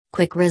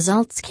quick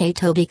results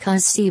keto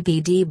because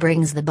CBD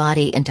brings the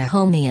body into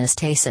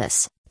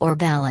homeostasis, or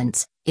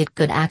balance. It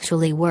could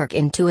actually work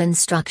into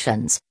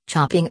instructions,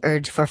 chopping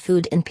urge for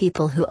food in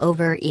people who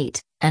overeat,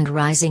 and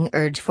rising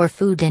urge for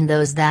food in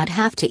those that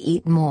have to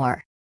eat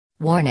more.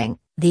 Warning: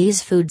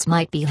 these foods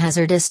might be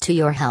hazardous to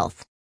your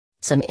health.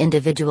 Some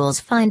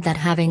individuals find that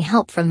having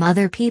help from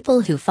other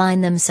people who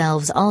find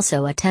themselves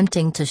also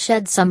attempting to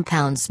shed some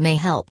pounds may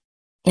help.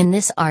 In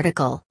this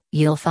article,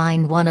 you'll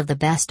find one of the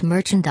best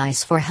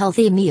merchandise for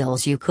healthy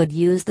meals. You could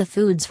use the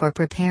foods for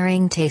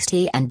preparing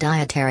tasty and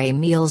dietary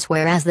meals,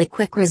 whereas the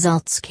quick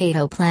results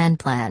keto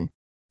plan.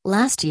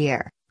 Last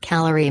year,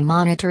 calorie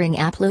monitoring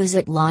app Lose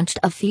It launched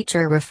a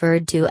feature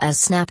referred to as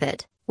Snap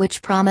It,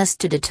 which promised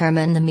to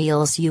determine the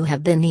meals you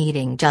have been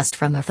eating just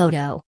from a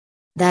photo.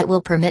 That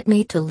will permit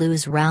me to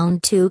lose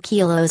around 2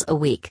 kilos a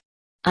week.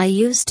 I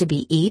used to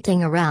be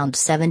eating around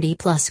 70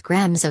 plus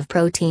grams of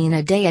protein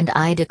a day, and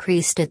I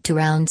decreased it to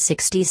around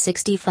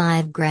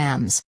 60-65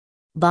 grams.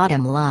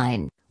 Bottom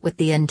line, with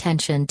the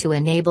intention to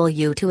enable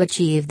you to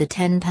achieve the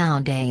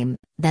 10-pound aim,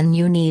 then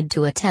you need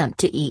to attempt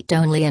to eat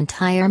only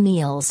entire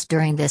meals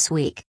during this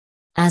week.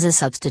 As a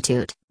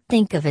substitute,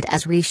 think of it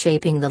as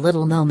reshaping the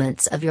little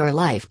moments of your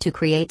life to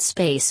create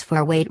space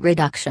for weight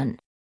reduction.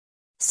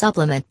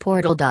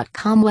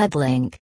 SupplementPortal.com web link